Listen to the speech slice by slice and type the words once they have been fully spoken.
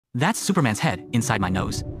That's Superman's head inside my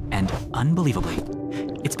nose, and unbelievably,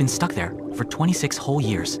 it's been stuck there for 26 whole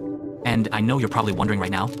years. And I know you're probably wondering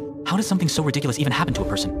right now, how does something so ridiculous even happen to a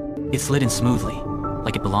person? It slid in smoothly,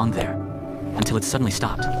 like it belonged there, until it suddenly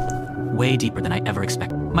stopped. Way deeper than I ever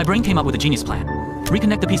expected. My brain came up with a genius plan.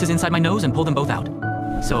 Reconnect the pieces inside my nose and pull them both out.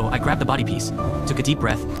 So I grabbed the body piece, took a deep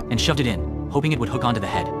breath, and shoved it in, hoping it would hook onto the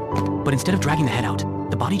head. But instead of dragging the head out,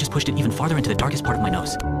 the body just pushed it even farther into the darkest part of my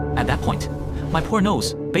nose. At that point, my poor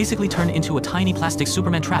nose basically turned into a tiny plastic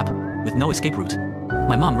Superman trap with no escape route.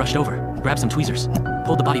 My mom rushed over, grabbed some tweezers,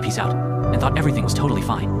 pulled the body piece out, and thought everything was totally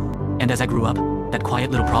fine. And as I grew up, that quiet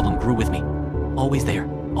little problem grew with me. Always there,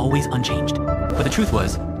 always unchanged. But the truth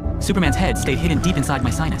was, Superman's head stayed hidden deep inside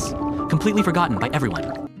my sinus, completely forgotten by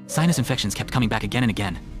everyone. Sinus infections kept coming back again and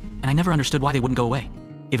again, and I never understood why they wouldn't go away.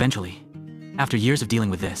 Eventually, after years of dealing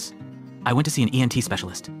with this, I went to see an ENT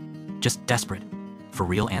specialist, just desperate for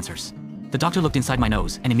real answers. The doctor looked inside my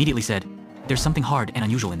nose and immediately said, "There's something hard and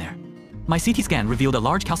unusual in there." My CT scan revealed a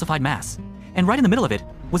large calcified mass, and right in the middle of it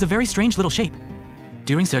was a very strange little shape.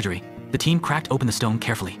 During surgery, the team cracked open the stone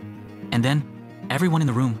carefully, and then everyone in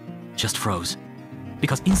the room just froze.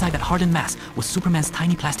 Because inside that hardened mass was Superman's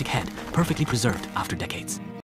tiny plastic head, perfectly preserved after decades.